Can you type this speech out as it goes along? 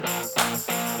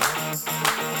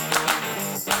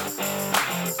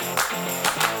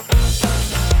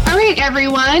right,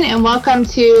 everyone, and welcome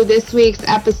to this week's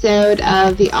episode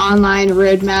of the Online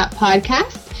Roadmap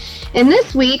Podcast. And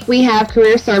this week, we have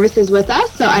Career Services with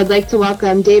us, so I'd like to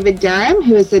welcome David Durham,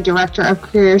 who is the Director of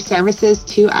Career Services,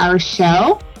 to our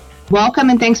show. Welcome,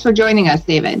 and thanks for joining us,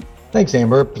 David. Thanks,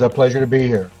 Amber. It's a pleasure to be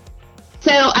here.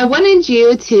 So I wanted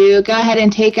you to go ahead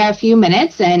and take a few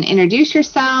minutes and introduce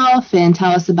yourself and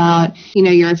tell us about,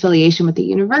 your affiliation with the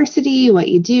university, what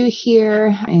you do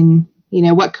here, and,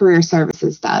 what Career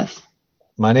Services does.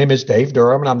 My name is Dave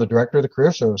Durham, and I'm the Director of the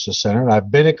Career Services Center. And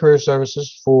I've been at Career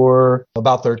Services for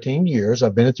about 13 years.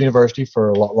 I've been at the university for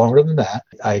a lot longer than that.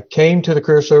 I came to the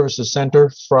Career Services Center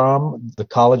from the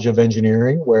College of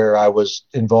Engineering, where I was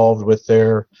involved with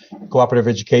their cooperative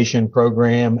education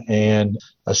program and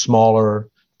a smaller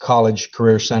college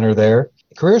career center there.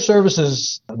 Career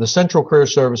Services, the Central Career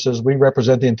Services, we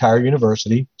represent the entire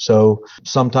university. So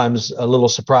sometimes a little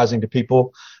surprising to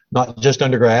people, not just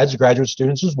undergrads, graduate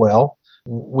students as well.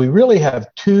 We really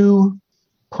have two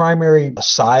primary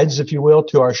sides, if you will,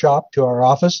 to our shop, to our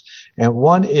office. And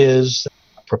one is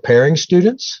preparing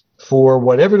students for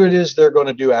whatever it is they're going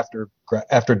to do after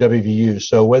WVU.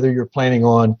 So whether you're planning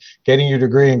on getting your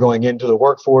degree and going into the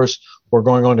workforce or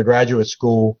going on to graduate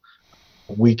school,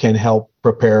 we can help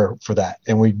prepare for that.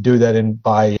 And we do that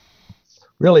by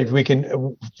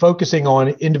focusing on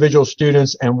individual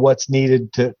students and what's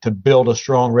needed to build a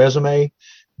strong resume,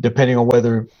 depending on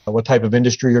what type of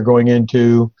industry you're going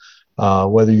into,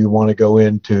 whether you want to go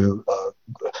into,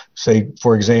 say,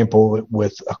 for example,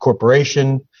 with a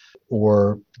corporation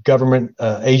or government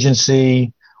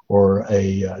agency or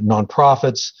a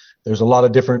nonprofits. There's a lot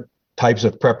of different types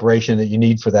of preparation that you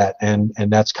need for that, and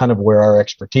that's kind of where our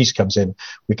expertise comes in.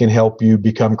 We can help you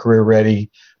become career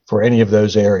ready for any of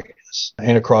those areas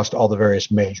and across all the various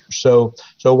majors. So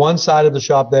one side of the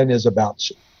shop then is about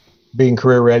being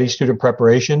career ready, student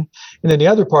preparation. And then the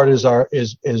other part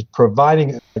is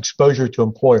providing exposure to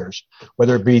employers,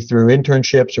 whether it be through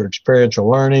internships or experiential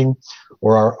learning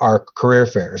or our career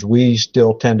fairs. We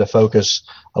still tend to focus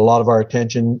a lot of our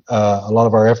attention, a lot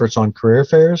of our efforts on career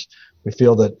fairs. We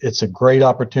feel that it's a great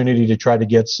opportunity to try to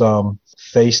get some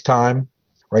face time.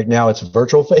 Right now it's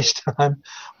virtual FaceTime,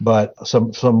 but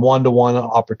some one-to-one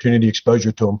opportunity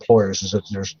exposure to employers is that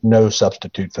there's no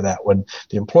substitute for that. When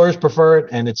the employers prefer it,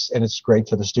 and it's great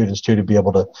for the students too to be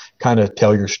able to kind of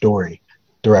tell your story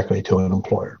directly to an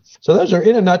employer. So those are,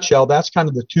 in a nutshell, that's kind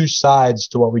of the two sides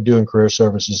to what we do in career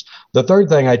services. The third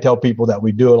thing I tell people that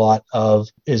we do a lot of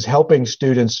is helping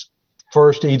students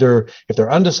first, either if they're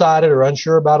undecided or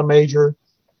unsure about a major,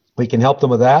 we can help them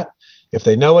with that. If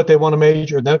they know what they want to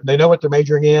major, they know what they're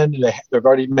majoring in, they've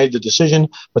already made the decision,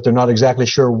 but they're not exactly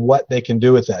sure what they can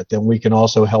do with that, then we can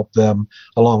also help them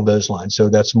along those lines. So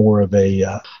that's more of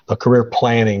a career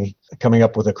planning, coming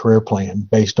up with a career plan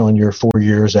based on your 4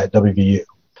 years at WVU.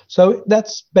 So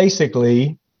that's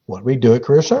basically what we do at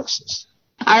Career Services.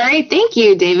 All right. Thank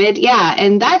you, David. Yeah.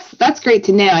 And that's great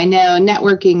to know. I know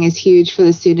networking is huge for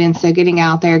the students. So getting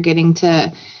out there, getting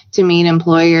to meet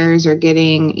employers or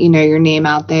getting, your name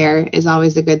out there is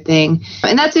always a good thing.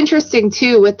 And that's interesting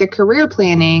too with the career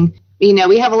planning.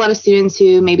 We have a lot of students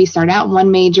who maybe start out in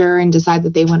one major and decide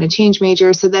that they want to change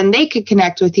majors. So then they could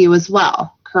connect with you as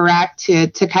well, correct?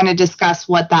 To kind of discuss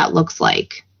what that looks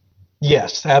like.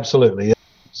 Yes, absolutely.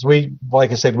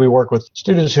 Like I said, we work with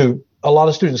students a lot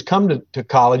of students come to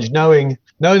college knowing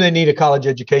they need a college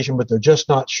education, but they're just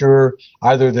not sure.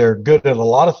 Either they're good at a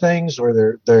lot of things or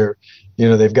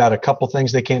they've got a couple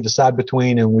things they can't decide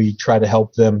between, and we try to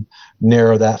help them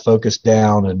narrow that focus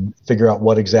down and figure out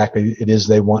what exactly it is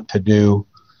they want to do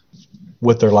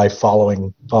with their life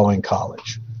following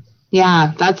college.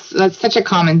 Yeah, that's such a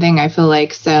common thing, I feel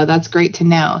like. So that's great to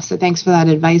know. So thanks for that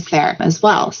advice there as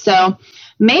well. So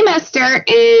Maymester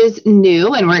is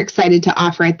new, and we're excited to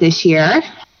offer it this year.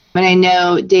 And I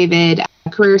know, David,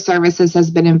 Career Services has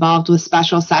been involved with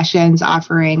special sessions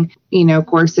offering,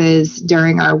 courses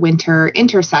during our winter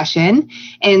intersession.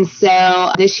 And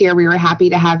so this year we were happy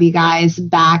to have you guys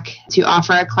back to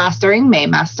offer a class during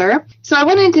Maymester. So I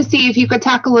wanted to see if you could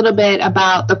talk a little bit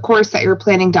about the course that you're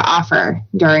planning to offer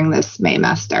during this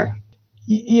Maymester.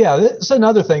 Yeah, that's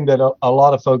another thing that a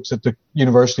lot of folks at the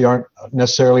university aren't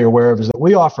necessarily aware of is that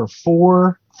we offer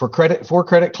four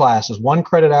credit classes, 1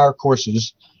 credit hour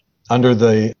courses under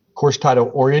the course title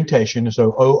Orientation,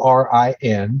 so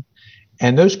ORIN.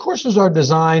 And those courses are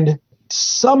designed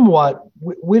somewhat,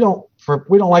 we don't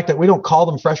like that. We don't call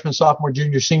them freshman, sophomore,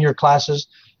 junior, senior classes,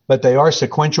 but they are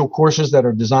sequential courses that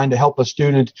are designed to help a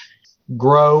student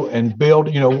grow and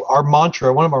build. Our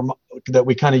mantra, that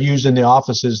we kind of use in the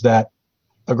office is that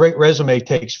a great resume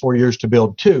takes 4 years to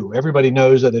build too. Everybody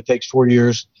knows that it takes 4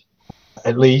 years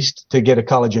at least to get a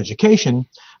college education.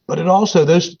 But it also,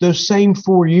 those same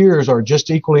 4 years are just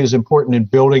equally as important in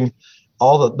building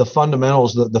all the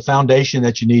fundamentals, the foundation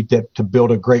that you need to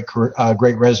build a great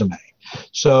resume.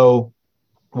 So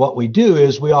what we do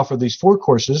is we offer these 4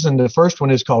 courses, and the first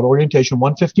one is called Orientation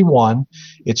 151.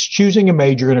 It's choosing a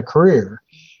major in a career.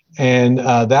 And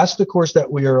that's the course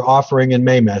that we are offering in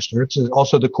Maymester. It's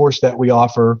also the course that we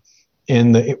offer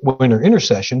in the winter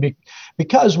intersession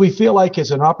because we feel like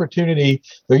it's an opportunity.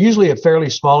 They're usually a fairly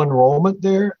small enrollment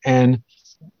there, and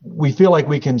we feel like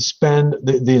we can spend,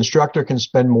 the instructor can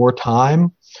spend more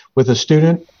time with a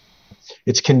student.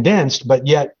 It's condensed, but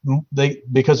yet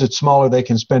because it's smaller, they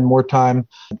can spend more time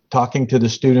talking to the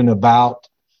student about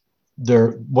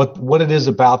what it is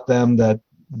about them that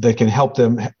can help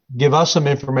them, give us some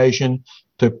information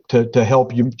to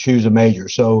help you choose a major.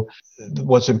 So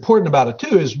what's important about it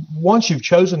too is once you've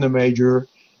chosen the major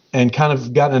and kind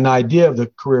of gotten an idea of the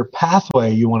career pathway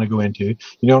you want to go into,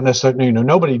 you don't necessarily,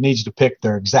 nobody needs to pick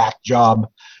their exact job,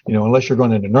 unless you're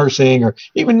going into nursing or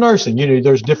even nursing.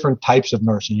 There's different types of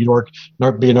nursing. You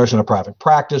be a nurse in a private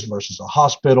practice versus a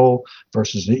hospital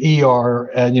versus the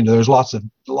ER, and there's lots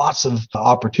of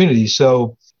opportunities.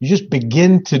 So you just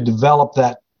begin to develop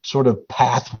that sort of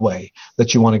pathway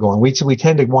that you want to go on. We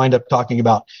tend to wind up talking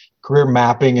about career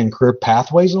mapping and career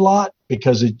pathways a lot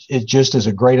because it just is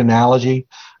a great analogy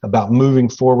about moving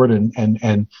forward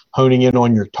and honing in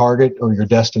on your target or your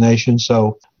destination.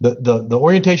 So the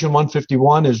Orientation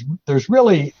 151 there's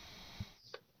really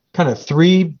kind of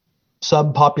 3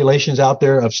 subpopulations out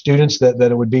there of students that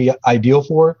it would be ideal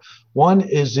for. One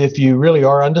is if you really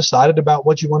are undecided about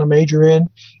what you want to major in,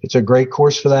 it's a great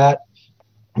course for that.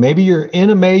 Maybe you're in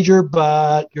a major,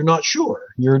 but you're not sure.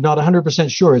 You're not 100%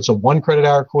 sure. It's a 1 credit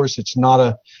hour course. It's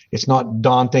not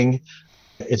daunting.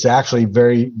 It's actually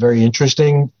very, very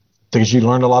interesting because you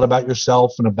learn a lot about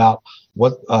yourself and about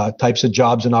what types of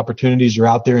jobs and opportunities are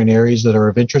out there in areas that are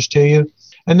of interest to you.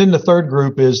 And then the third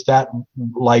group is that,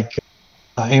 like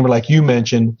Amber, like you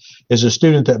mentioned, is a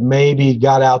student that maybe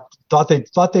got out, thought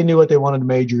they knew what they wanted to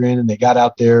major in, and they got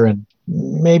out there and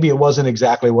maybe it wasn't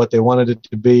exactly what they wanted it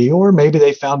to be, or maybe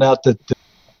they found out that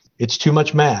it's too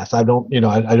much math. I don't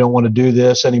want to do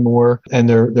this anymore. And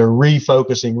they're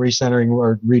refocusing, recentering,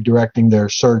 or redirecting their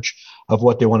search of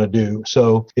what they want to do.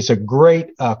 So it's a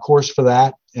great course for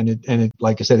that. And it,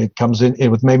 like I said, it comes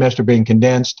in with Maymester being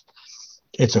condensed.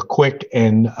 It's a quick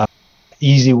and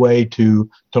easy way to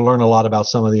learn a lot about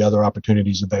some of the other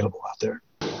opportunities available out there.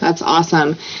 That's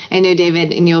awesome. I know,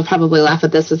 David, and you'll probably laugh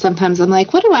at this, but sometimes I'm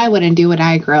like, what do I want to do when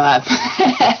I grow up?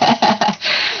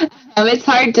 It's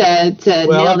hard to nail that down.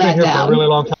 Well, I've been here for a really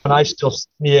long time, and I still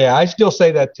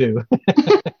say that too.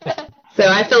 So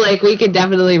I feel like we could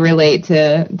definitely relate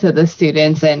to the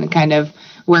students and kind of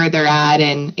where they're at.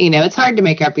 And, it's hard to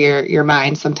make up your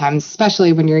mind sometimes,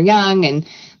 especially when you're young and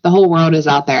the whole world is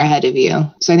out there ahead of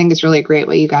you. So I think it's really great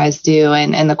what you guys do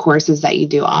and the courses that you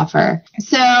do offer.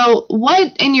 So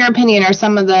what, in your opinion, are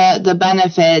some of the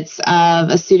benefits of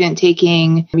a student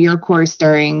taking your course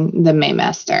during the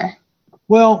Maymester?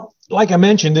 Well, like I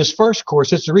mentioned, this first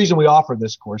course, it's the reason we offer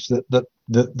this course.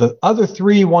 The other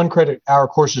 3 1 credit hour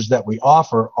courses that we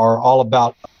offer are all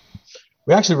about,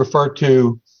 we actually refer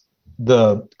to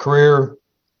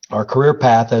our career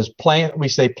path as we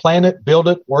say plan it, build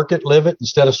it, work it, live it,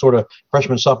 instead of sort of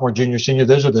freshman, sophomore, junior, senior.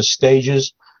 Those are the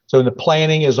stages. So the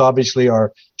planning is obviously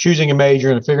our choosing a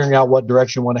major and figuring out what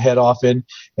direction we want to head off in,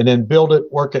 and then build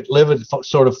it, work it, live it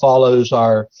sort of follows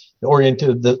our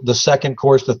the second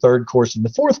course, the third course, and the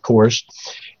fourth course.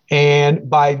 And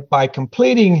by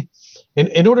completing,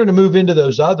 in order to move into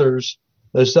those other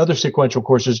sequential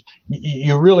courses,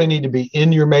 you really need to be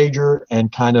in your major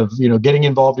and kind of, getting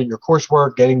involved in your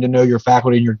coursework, getting to know your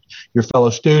faculty and your fellow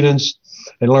students,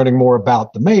 and learning more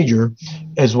about the major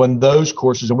is when those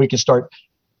courses, and we can start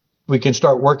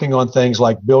working on things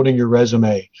like building your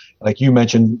resume, like you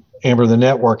mentioned, Amber, the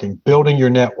networking, building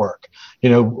your network.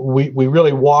 We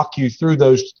really walk you through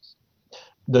those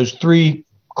 3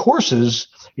 courses.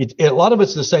 A lot of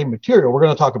it's the same material. We're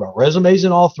going to talk about resumes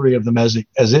in all 3 of them as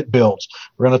it builds.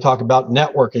 We're going to talk about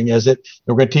networking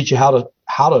we're going to teach you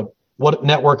what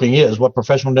networking is, what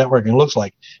professional networking looks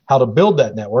like, how to build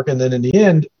that network, and then in the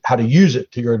end, how to use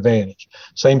it to your advantage.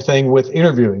 Same thing with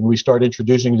interviewing. We start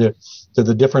introducing to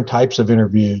the different types of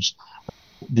interviews,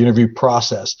 the interview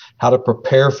process, how to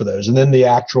prepare for those, and then the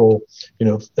actual,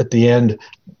 at the end,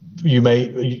 you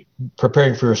may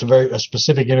preparing for a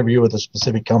specific interview with a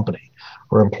specific company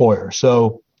or employer.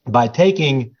 So by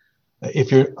taking,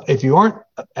 if you aren't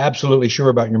absolutely sure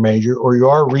about your major, or you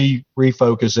are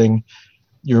refocusing,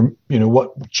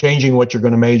 changing what you're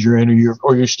going to major in,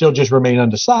 or you still just remain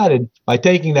undecided, by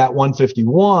taking that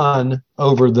 151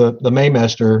 over the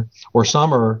Maymester or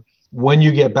summer, when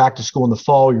you get back to school in the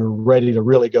fall, you're ready to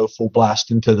really go full blast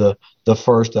into the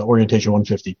first orientation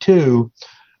 152,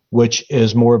 which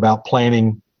is more about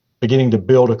planning, beginning to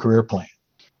build a career plan.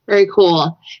 Very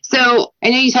cool. So I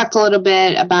know you talked a little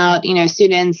bit about,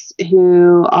 students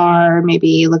who are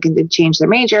maybe looking to change their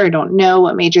major, or don't know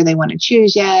what major they want to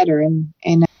choose yet, or in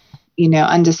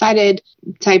undecided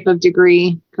type of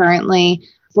degree currently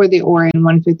for the Orion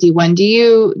 151. Do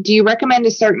you recommend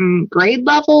a certain grade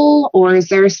level, or is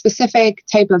there a specific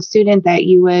type of student that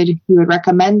you would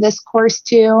recommend this course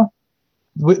to?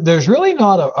 There's really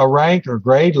not a rank or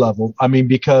grade level. I mean,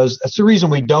 because that's the reason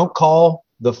we don't call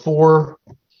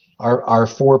our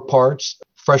four parts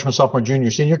freshman, sophomore, junior,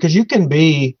 senior, because you can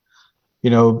be,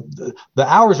 the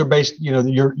hours are based,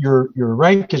 your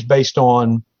rank is based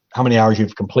on how many hours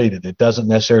you've completed. It doesn't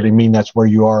necessarily mean that's where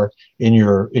you are in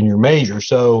your major.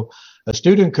 So a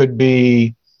student could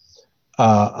be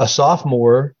a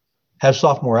sophomore, have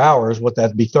sophomore hours, what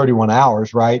that'd be 31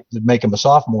 hours, right, to make them a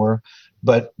sophomore,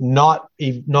 but not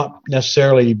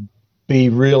necessarily be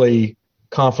really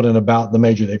confident about the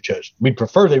major they've chosen. We'd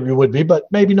prefer they would be, but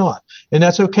maybe not, and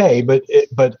that's okay.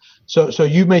 So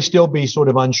you may still be sort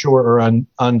of unsure or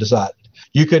undecided.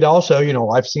 You could also,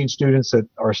 I've seen students that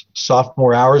are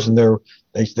sophomore hours and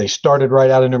they started right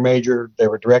out in their major. They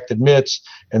were direct admits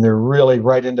and they're really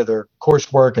right into their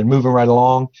coursework and moving right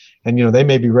along. And, they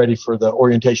may be ready for the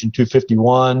orientation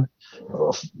 251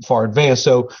 far advanced.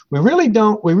 So we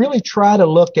really try to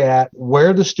look at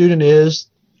where the student is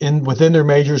within their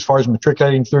major as far as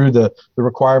matriculating through the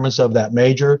requirements of that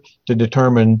major to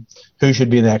determine who should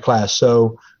be in that class.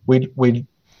 So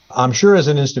I'm sure as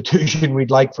an institution,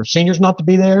 we'd like for seniors not to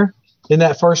be there in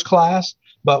that first class,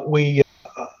 but we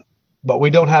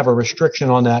don't have a restriction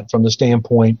on that from the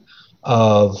standpoint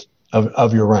of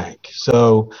your rank.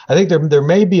 So I think there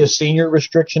may be a senior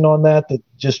restriction on that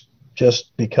just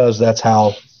because that's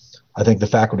how I think the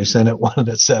faculty senate wanted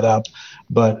it set up.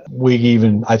 But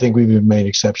I think we've even made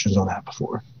exceptions on that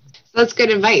before. That's good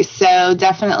advice. So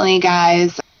definitely,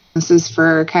 guys, this is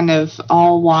for kind of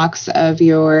all walks of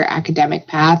your academic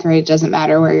path, right? It doesn't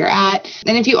matter where you're at.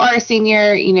 And if you are a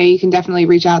senior, you can definitely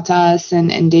reach out to us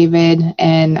and David,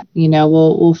 and,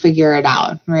 we'll figure it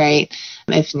out, right,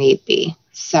 if need be.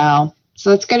 So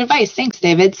that's good advice. Thanks,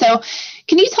 David. So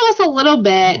can you tell us a little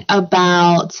bit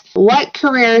about what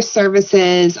Career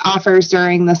Services offers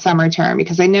during the summer term?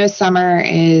 Because I know summer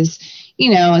is,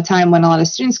 a time when a lot of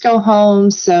students go home.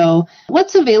 So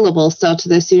what's available still to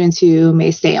the students who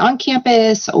may stay on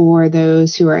campus or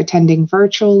those who are attending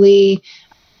virtually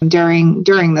during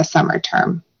the summer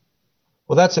term?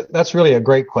 Well, that's really a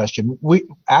great question.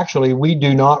 We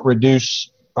do not reduce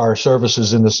our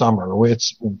services in the summer.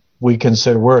 We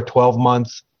consider we're a 12-month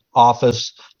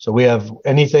office. So we have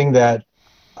anything that,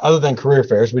 other than career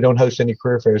fairs, we don't host any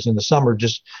career fairs in the summer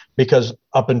just because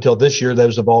up until this year,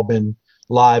 those have all been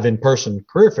live in-person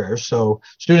career fairs. So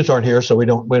students aren't here, so we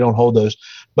don't hold those.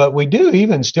 But we do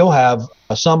even still have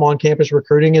some on-campus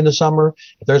recruiting in the summer.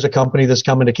 If there's a company that's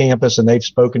coming to campus and they've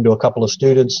spoken to a couple of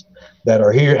students that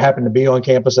are here, happen to be on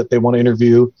campus that they want to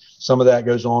interview, some of that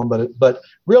goes on. But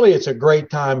really, it's a great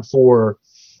time for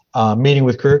meeting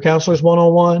with career counselors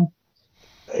one-on-one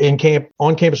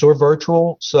on campus or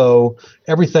virtual. So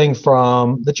everything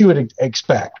from that you would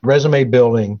expect: resume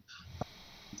building,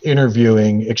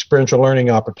 interviewing, experiential learning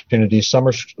opportunities,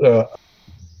 summer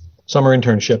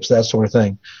internships, that sort of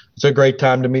thing. It's a great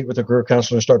time to meet with a career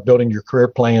counselor and start building your career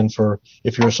plan for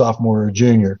if you're a sophomore or a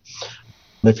junior.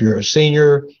 If you're a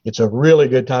senior, it's a really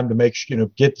good time to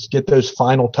get those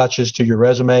final touches to your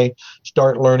resume,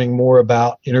 start learning more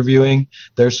about interviewing.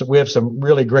 We have some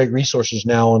really great resources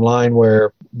now online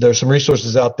where there's some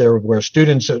resources out there where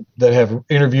students that have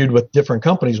interviewed with different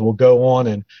companies will go on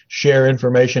and share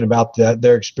information about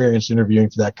their experience interviewing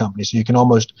for that company. So you can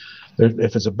almost,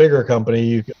 if it's a bigger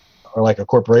company or like a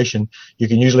corporation, you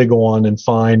can usually go on and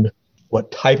find what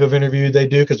type of interview they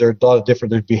do, because there are a lot of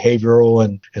different, there's behavioral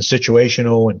and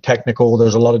situational and technical.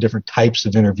 There's a lot of different types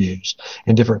of interviews,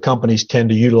 and different companies tend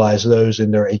to utilize those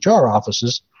in their HR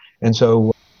offices. And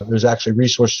so there's actually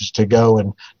resources to go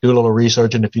and do a little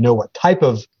research. And if you know what type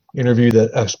of interview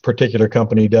that a particular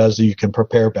company does, you can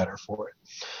prepare better for it.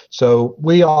 So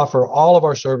we offer all of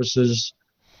our services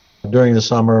during the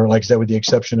summer, like I said, with the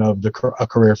exception of a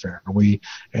career fair.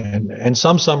 And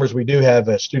some summers we do have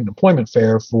a student employment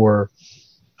fair for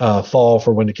fall,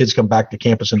 for when the kids come back to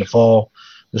campus in the fall,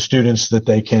 the students that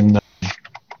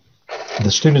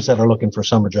are looking for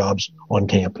summer jobs on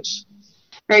campus.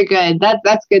 Very good.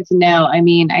 That's good to know. I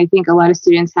mean, I think a lot of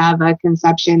students have a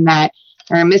conception that,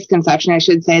 or a misconception, I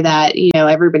should say, that,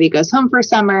 everybody goes home for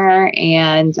summer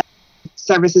and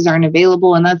services aren't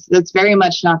available. And that's very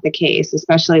much not the case,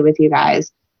 especially with you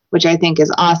guys, which I think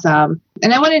is awesome.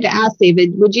 And I wanted to ask,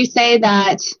 David, would you say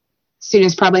that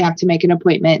students probably have to make an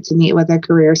appointment to meet with a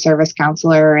career service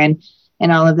counselor and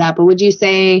all of that, but would you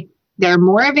say they're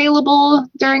more available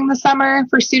during the summer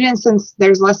for students since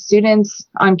there's less students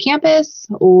on campus?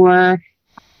 Or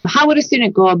how would a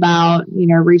student go about,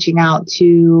 reaching out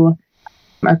to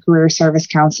a career service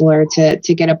counselor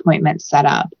to get appointments set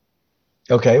up?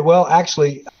 Okay, well,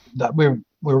 actually, we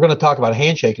were going to talk about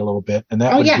Handshake a little bit, and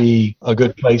that would be a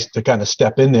good place to kind of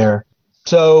step in there.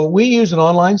 So we use an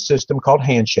online system called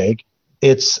Handshake.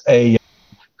 It's a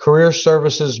career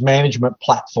services management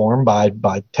platform by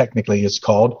technically it's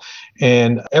called.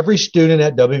 And every student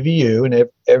at WVU and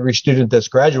every student that's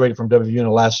graduated from WVU in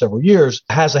the last several years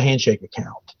has a Handshake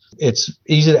account. It's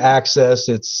easy to access.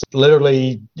 It's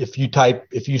literally, if you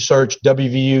search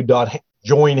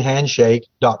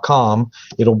wvu.joinhandshake.com,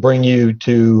 it'll bring you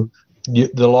to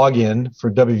the login for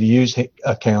WVU's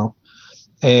account.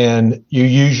 And you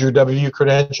use your WVU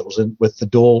credentials and with the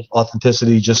dual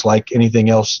authenticity, just like anything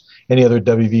else, any other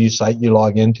WVU site you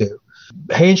log into.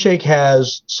 Handshake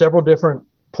has several different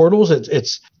portals.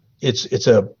 It's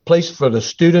a place for the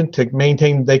student to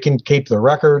maintain. They can keep their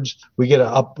records. We get an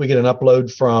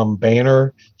upload from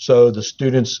Banner, so the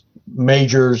students'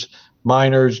 majors,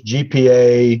 minors,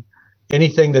 GPA,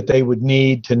 anything that they would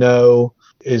need to know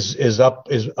is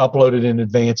uploaded in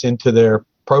advance into their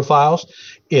profiles.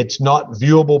 It's not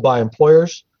viewable by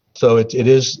employers, so it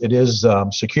is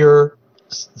secure.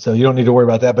 So you don't need to worry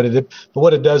about that. But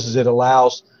what it does is it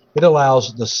allows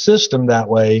the system that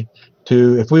way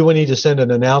to, if we would need to send an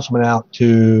announcement out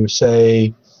to,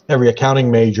 say, every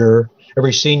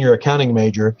senior accounting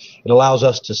major, it allows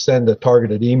us to send a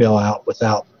targeted email out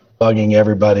without bugging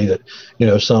everybody that,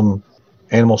 some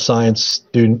animal science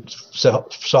student,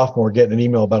 sophomore, getting an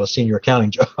email about a senior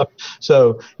accounting job.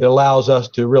 So it allows us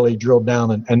to really drill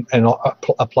down and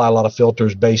apply a lot of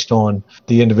filters based on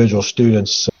the individual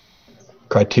student's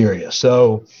criteria.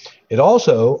 So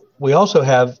we also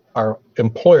have our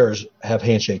employers have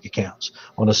Handshake accounts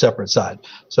on a separate side,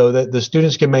 so that the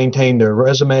students can maintain their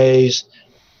resumes,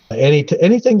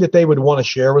 anything that they would want to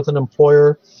share with an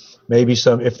employer. Maybe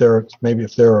if they're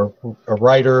a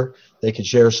writer, they could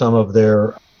share some of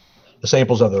the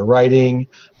samples of their writing,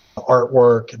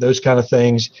 artwork, those kind of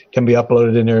things can be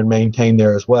uploaded in there and maintained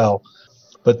there as well.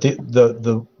 But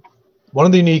the one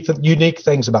of the unique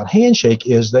things about Handshake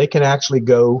is they can actually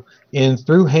go in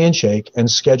through Handshake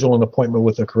and schedule an appointment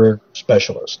with a career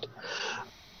specialist.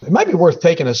 It might be worth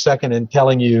taking a second and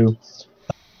telling you,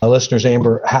 listeners,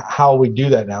 Amber, how we do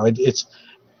that now.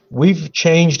 We've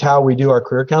changed how we do our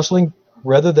career counseling.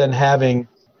 Rather than having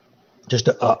just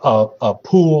a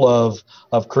pool of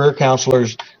career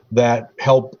counselors that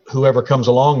help whoever comes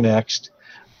along next,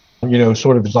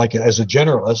 sort of like as a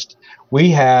generalist,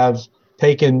 we have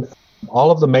taken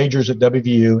all of the majors at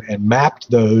WVU and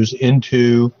mapped those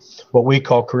into what we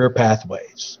call career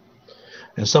pathways.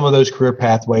 And some of those career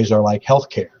pathways are like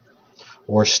healthcare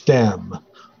or STEM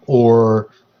or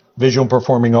visual and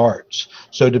performing arts.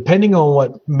 So depending on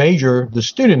what major the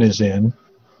student is in,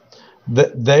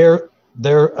 they're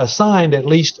assigned, at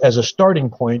least as a starting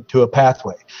point, to a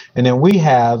pathway. And then we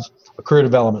have a career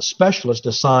development specialist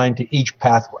assigned to each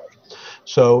pathway.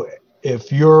 So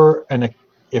if you're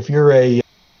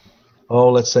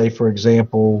let's say, for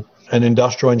example, an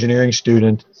industrial engineering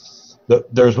student,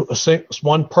 there's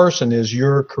one person is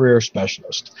your career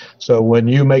specialist. So when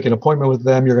you make an appointment with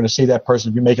them, you're going to see that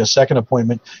person. If you make a second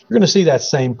appointment, you're going to see that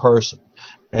same person.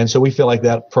 And so we feel like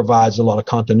that provides a lot of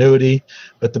continuity.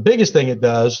 But the biggest thing it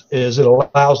does is it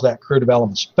allows that career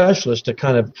development specialist to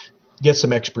kind of get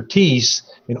some expertise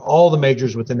in all the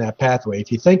majors within that pathway. If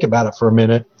you think about it for a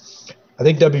minute, I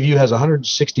think WVU has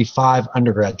 165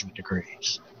 undergraduate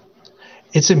degrees.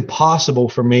 It's impossible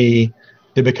for me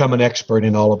to become an expert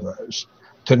in all of those,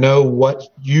 to know what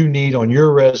you need on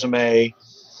your resume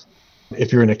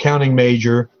if you're an accounting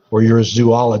major or you're a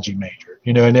zoology major,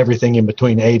 and everything in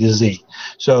between A to Z.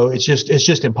 So it's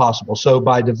just impossible. So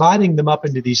by dividing them up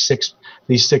into these six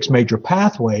major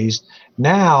pathways,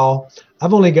 now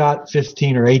I've only got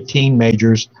 15 or 18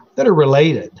 majors that are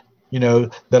related,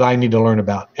 that I need to learn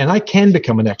about. And I can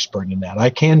become an expert in that. I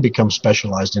can become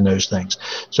specialized in those things.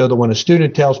 So that when a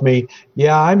student tells me,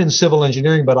 yeah, I'm in civil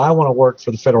engineering, but I want to work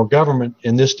for the federal government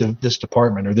in this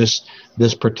department or this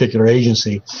particular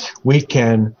agency, we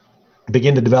can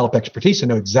begin to develop expertise and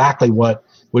know exactly what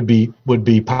would be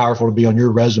powerful to be on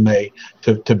your resume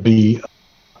to be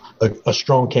a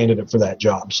strong candidate for that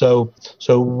job. So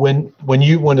when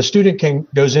a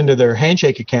student goes into their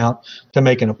Handshake account to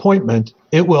make an appointment,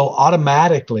 it will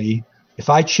automatically, if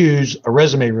I choose a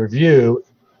resume review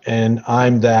and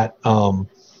I'm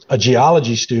a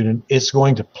geology student, it's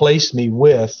going to place me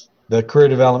with the career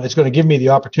development. It's going to give me the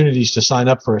opportunities to sign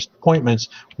up for appointments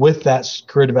with that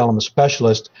career development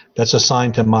specialist that's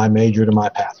assigned to my major, to my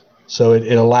path. So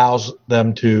it allows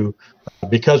them to,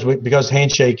 because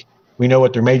Handshake, we know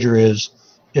what their major is,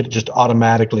 it just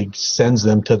automatically sends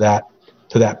them to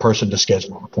that person to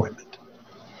schedule an appointment.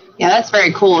 Yeah, that's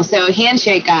very cool. So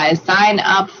Handshake, guys, sign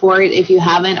up for it if you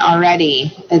haven't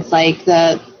already. It's like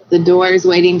the doors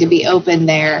waiting to be opened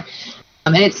there.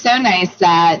 And it's so nice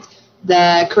that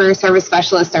the career service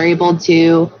specialists are able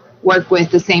to work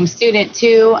with the same student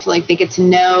too. Like they get to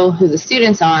know who the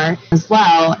students are as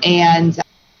well. And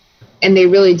they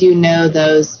really do know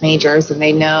those majors, and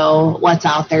they know what's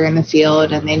out there in the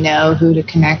field, and they know who to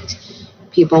connect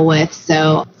people with.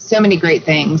 So many great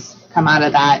things come out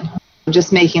of that.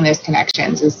 Just making those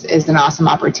connections is an awesome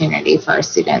opportunity for our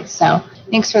students. So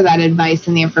thanks for that advice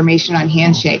and the information on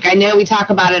Handshake. I know we talk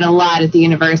about it a lot at the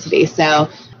university, so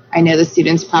I know the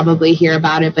students probably hear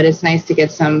about it, but it's nice to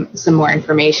get some more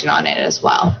information on it as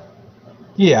well.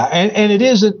 Yeah, and it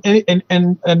isn't, and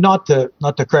not to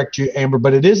correct you, Amber,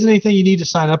 but it isn't anything you need to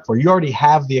sign up for. You already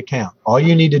have the account. All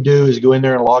you need to do is go in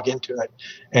there and log into it,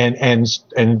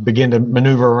 and begin to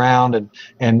maneuver around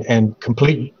and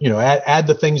complete. Add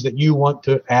the things that you want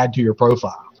to add to your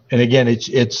profile. And again,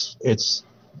 it's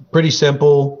pretty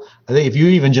simple. I think if you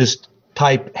even just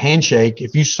type Handshake,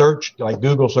 if you search, like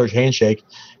Google search Handshake,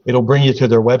 it'll bring you to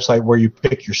their website where you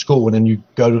pick your school, and then you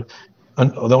go to.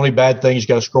 The only bad thing is you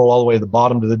got to scroll all the way to the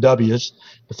bottom to the W's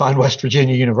to find West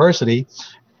Virginia University.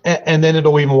 And then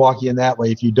it'll even walk you in that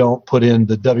way if you don't put in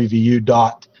the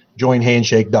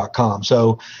wvu.joinhandshake.com.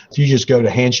 So if you just go to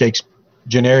Handshake's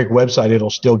generic website, it'll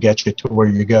still get you to where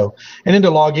you go. And then to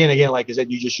log in, again, like I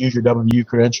said, you just use your WVU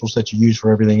credentials that you use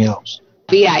for everything else.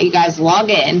 But yeah, you guys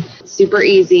log in. Super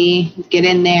easy. Get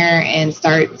in there and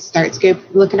start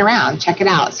looking around. Check it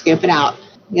out. Scope it out.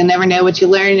 You'll never know what you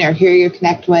learn or who you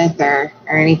connect with or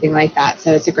anything like that.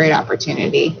 So it's a great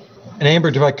opportunity. And Amber,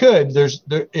 if I could,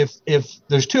 if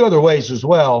there's two other ways as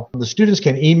well. The students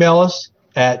can email us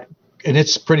and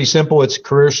it's pretty simple. It's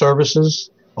career services,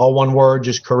 all one word,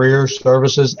 just career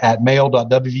services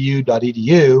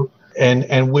 @mail.wvu.edu.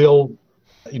 And we'll,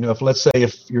 if let's say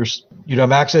if you don't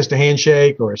have access to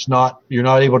Handshake or you're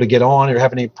not able to get on or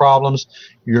have any problems,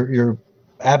 you're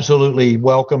absolutely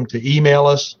welcome to email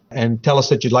us and tell us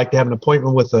that you'd like to have an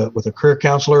appointment with a career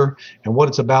counselor and what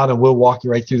it's about, and we'll walk you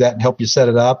right through that and help you set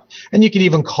it up. And you can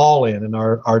even call in, and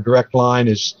our direct line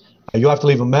is, you'll have to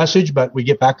leave a message, but we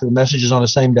get back to the messages on the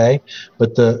same day.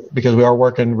 But because we are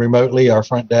working remotely, our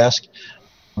front desk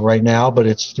right now, but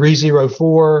it's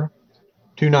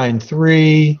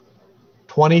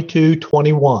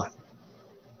 304-293-2221. So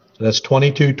that's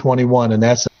 2221, and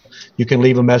you can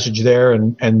leave a message there,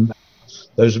 and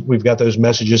we've got those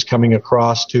messages coming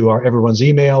across to everyone's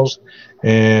emails,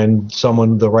 and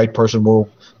the right person will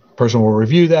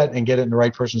review that and get it in the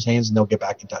right person's hands, and they'll get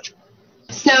back in touch.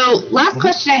 So last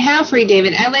question I have for you,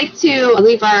 David. I'd like to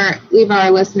leave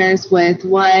our listeners with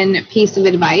one piece of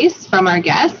advice from our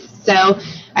guests. So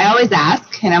I always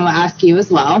ask, and I'm going to ask you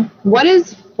as well, what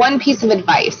is one piece of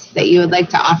advice that you would like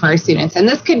to offer our students? And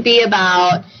this could be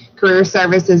about career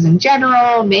services in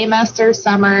general, Maymester,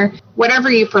 summer, whatever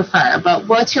you prefer. But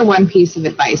what's your one piece of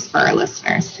advice for our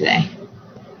listeners today?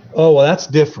 Oh, well, that's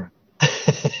different.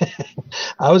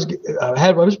 I was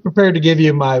prepared to give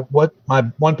you my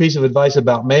one piece of advice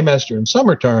about Maymester and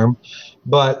summer term,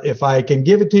 but if I can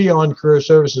give it to you on career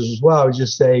services as well, I would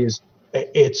just say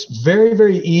it's very,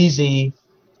 very easy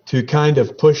to kind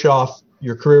of push off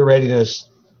your career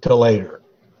readiness till later.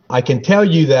 I can tell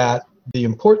you that the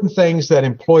important things that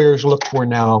employers look for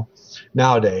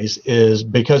nowadays is,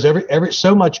 because every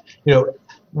so much,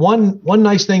 one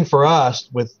nice thing for us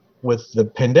with the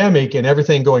pandemic and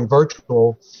everything going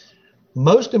virtual,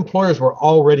 most employers were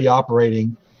already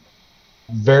operating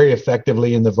very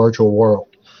effectively in the virtual world.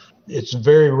 It's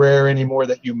very rare anymore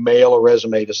that you mail a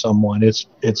resume to someone. It's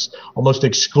almost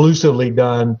exclusively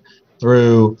done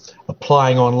through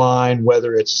applying online,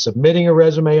 whether it's submitting a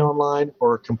resume online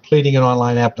or completing an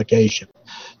online application.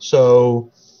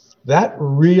 So that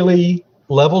really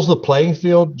levels the playing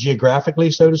field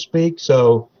geographically, so to speak.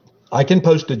 So I can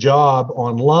post a job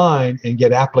online and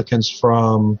get applicants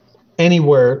from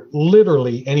anywhere,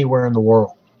 literally anywhere in the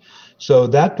world. So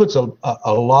that puts a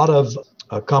lot of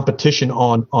competition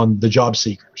on the job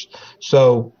seekers.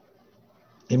 So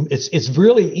it's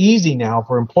really easy now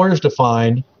for employers to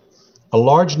find a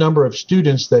large number of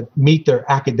students that meet their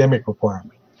academic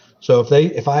requirement. So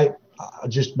if I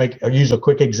use a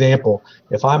quick example,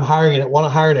 if I'm want to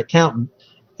hire an accountant,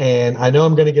 and I know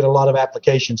I'm going to get a lot of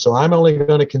applications, so I'm only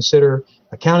going to consider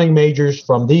accounting majors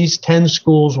from these 10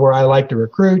 schools where I like to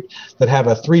recruit that have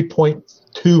a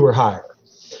 3.2 or higher.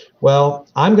 Well,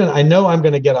 I know I'm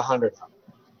going to get 100 of them.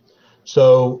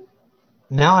 So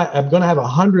now I'm going to have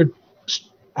 100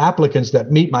 applicants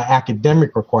that meet my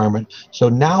academic requirement. So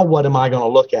now what am I going to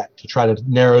look at to try to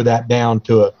narrow that down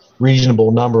to a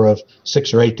reasonable number of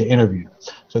 6 or 8 to interview?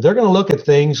 So they're going to look at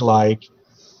things like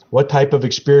what type of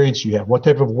experience you have, what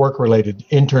type of work-related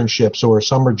internships or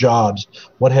summer jobs,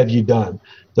 what have you done?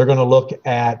 They're going to look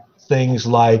at things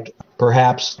like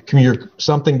perhaps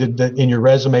something that in your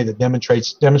resume that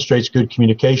demonstrates good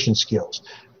communication skills.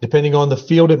 Depending on the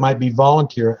field, it might be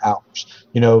volunteer hours.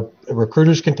 You know,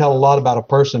 recruiters can tell a lot about a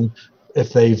person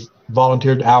if they've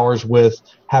volunteered hours with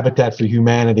Habitat for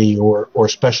Humanity or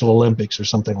Special Olympics or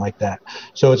something like that.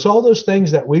 So it's all those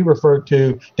things that we refer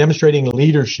to demonstrating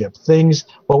leadership, things,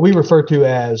 what we refer to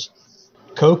as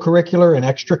co-curricular and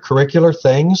extracurricular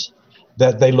things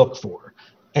that they look for.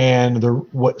 And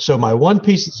so my one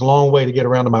piece, it's a long way to get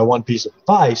around to my one piece of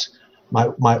advice.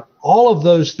 All of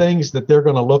those things that they're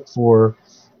going to look for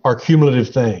are cumulative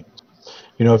things.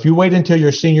 You know, if you wait until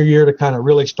your senior year to kind of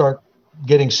really start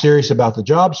getting serious about the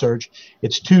job search,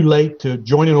 it's too late to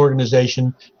join an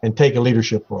organization and take a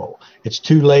leadership role. It's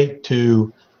too late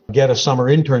to get a summer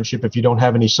internship if you don't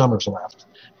have any summers left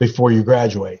before you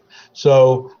graduate.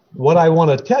 So what I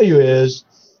want to tell you is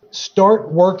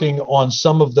start working on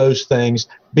some of those things.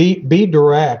 Be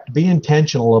direct, be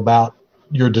intentional about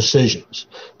your decisions.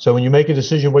 So when you make a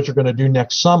decision what you're going to do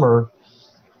next summer,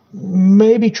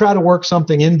 maybe try to work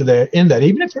something in that,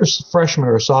 even if you're a freshman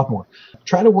or a sophomore,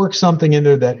 try to work something in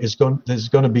there that is going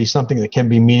to be something that can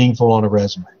be meaningful on a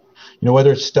resume. You know,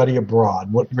 whether it's study abroad,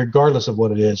 regardless of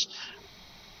what it is,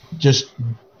 just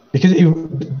because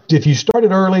if you start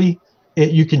it early,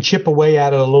 you can chip away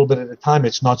at it a little bit at a time.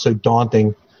 It's not so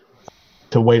daunting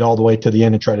to wait all the way to the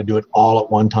end and try to do it all at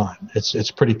one time.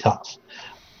 It's pretty tough.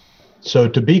 So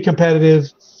to be competitive,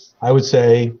 I would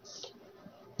say,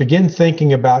 begin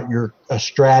thinking about a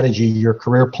strategy, your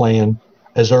career plan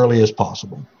as early as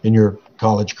possible in your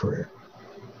college career.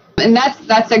 And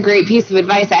that's a great piece of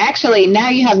advice. Now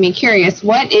you have me curious.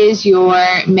 What is your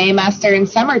Maymester and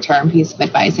summer term piece of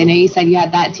advice? I know you said you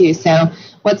had that too. So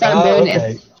what's our bonus?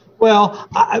 Okay. Well,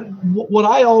 what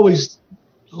I always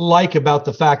like about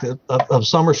the fact of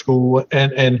summer school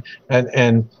and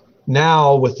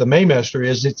now with the Maymester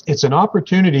is it's an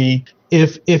opportunity.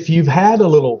 If you've had a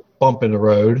little bump in the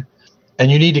road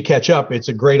and you need to catch up, it's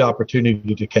a great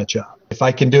opportunity to catch up. If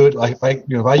I can do it, like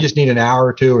if I just need an hour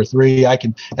or 2 or 3, I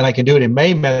can do it in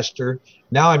Maymester.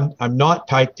 Now I'm not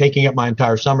taking up my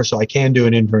entire summer, so I can do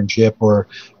an internship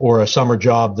or a summer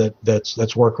job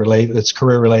that's work related, that's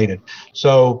career related.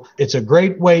 So it's a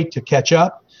great way to catch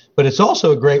up, but it's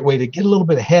also a great way to get a little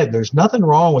bit ahead. There's nothing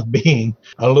wrong with being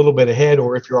a little bit ahead,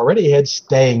 or if you're already ahead,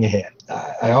 staying ahead.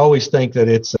 I always think that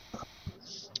it's,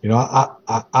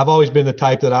 I've always been the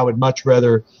type that I would much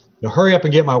rather hurry up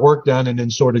and get my work done and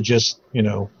then sort of just,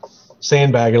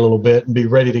 sandbag a little bit and be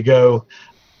ready to go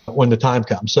when the time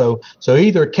comes. So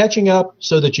either catching up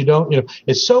so that you don't,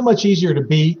 it's so much easier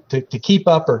to keep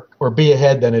up or be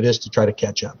ahead than it is to try to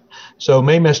catch up. So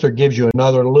Maymester gives you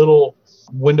another little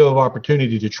window of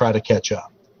opportunity to try to catch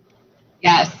up.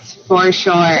 Yes, for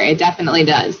sure. It definitely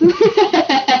does.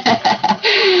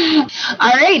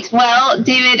 All right. Well,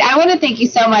 David, I want to thank you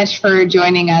so much for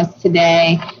joining us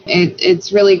today.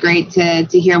 It's really great to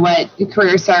hear what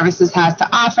Career Services has to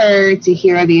offer, to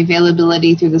hear the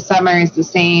availability through the summer is the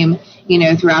same,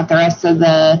 throughout the rest of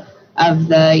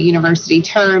the university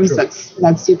terms. Sure.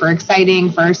 That's super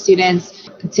exciting for our students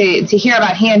to hear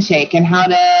about Handshake and how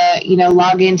to,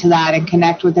 log into that and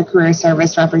connect with the career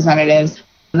service representatives.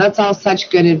 That's all such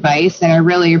good advice, and I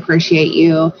really appreciate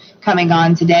you coming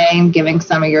on today and giving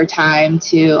some of your time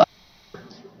to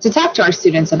talk to our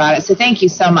students about it. So thank you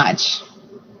so much.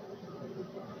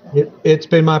 It's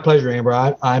been my pleasure, Amber.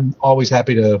 I'm always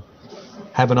happy to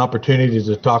have an opportunity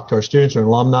to talk to our students or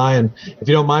alumni. And if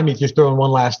you don't mind me just throwing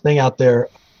one last thing out there,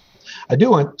 I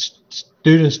do want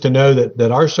students to know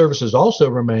that our services also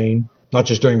remain, not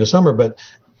just during the summer, but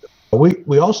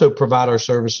we also provide our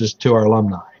services to our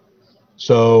alumni.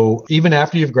 So even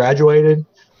after you've graduated,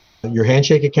 your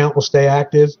Handshake account will stay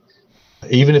active.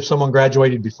 Even if someone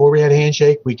graduated before we had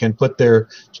Handshake, we can put their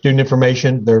student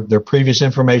information, their previous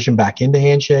information back into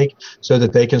Handshake so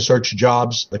that they can search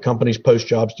jobs. The companies post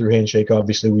jobs through Handshake.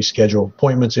 Obviously, we schedule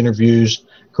appointments, interviews,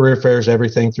 career fairs,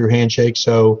 everything through Handshake.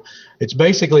 So it's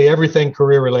basically everything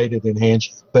career related in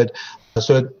Handshake. But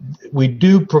so we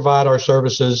do provide our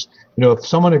services. If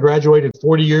someone who graduated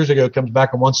 40 years ago comes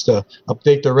back and wants to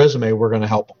update their resume, we're going to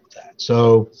help them with that.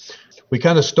 So we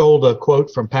kind of stole a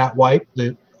quote from Pat White,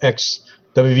 the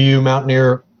ex-WVU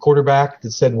Mountaineer quarterback,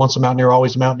 that said, "Once a Mountaineer,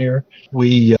 always a Mountaineer."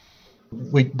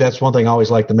 That's one thing I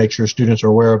always like to make sure students are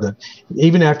aware of, that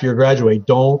even after you graduate,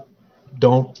 don't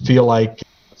feel like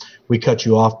we cut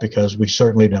you off, because we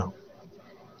certainly don't.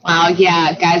 Wow,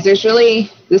 yeah, guys,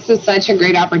 this is such a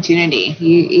great opportunity.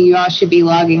 You all should be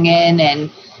logging in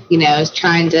and,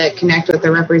 trying to connect with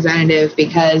a representative,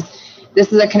 because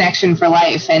this is a connection for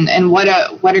life. And what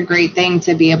a great thing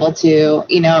to be able to,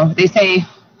 they say,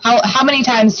 how many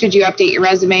times should you update your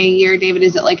resume a year, David?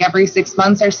 Is it like every 6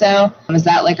 months or so? Is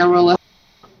that like a rule of?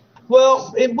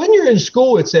 Well, when you're in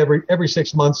school, it's every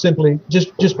 6 months, simply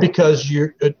just because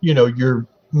you're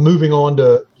moving on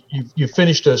to, you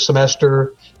finished a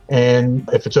semester, and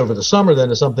if it's over the summer,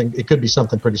 then it could be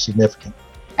something pretty significant.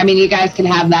 I mean, you guys can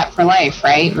have that for life,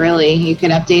 right? Really, you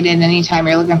can update it anytime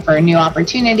you're looking for a new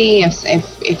opportunity.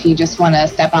 If you just want to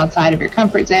step outside of your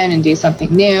comfort zone and do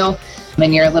something new,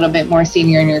 and you're a little bit more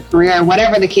senior in your career,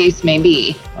 whatever the case may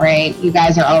be, right? You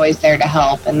guys are always there to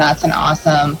help, and that's an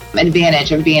awesome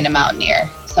advantage of being a Mountaineer.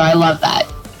 So I love that.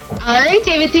 All right,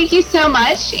 David, thank you so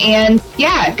much. And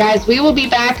yeah, guys, we will be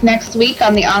back next week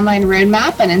on the Online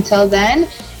Roadmap. And until then,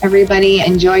 everybody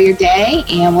enjoy your day,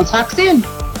 and we'll talk soon.